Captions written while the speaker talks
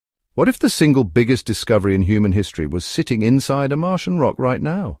What if the single biggest discovery in human history was sitting inside a Martian rock right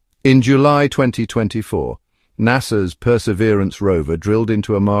now? In July 2024, NASA's Perseverance rover drilled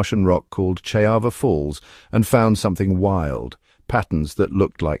into a Martian rock called Chayava Falls and found something wild. Patterns that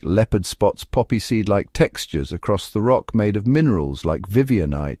looked like leopard spots, poppy seed-like textures across the rock made of minerals like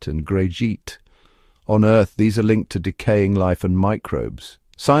vivianite and greigite. On Earth, these are linked to decaying life and microbes.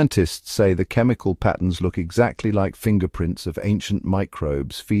 Scientists say the chemical patterns look exactly like fingerprints of ancient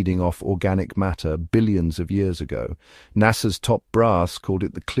microbes feeding off organic matter billions of years ago. NASA's top brass called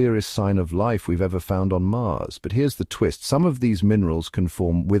it the clearest sign of life we've ever found on Mars. But here's the twist. Some of these minerals can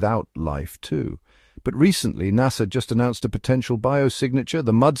form without life too. But recently, NASA just announced a potential biosignature.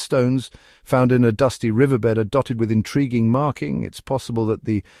 The mudstones found in a dusty riverbed are dotted with intriguing marking. It's possible that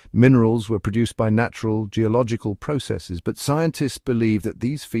the minerals were produced by natural geological processes, but scientists believe that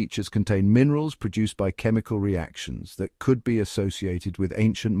these features contain minerals produced by chemical reactions that could be associated with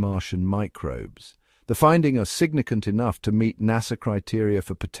ancient Martian microbes. The findings are significant enough to meet NASA criteria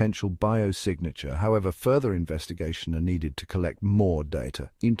for potential biosignature. However, further investigation are needed to collect more data.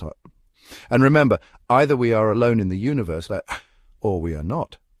 And remember, either we are alone in the universe, or we are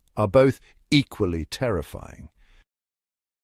not, are both equally terrifying.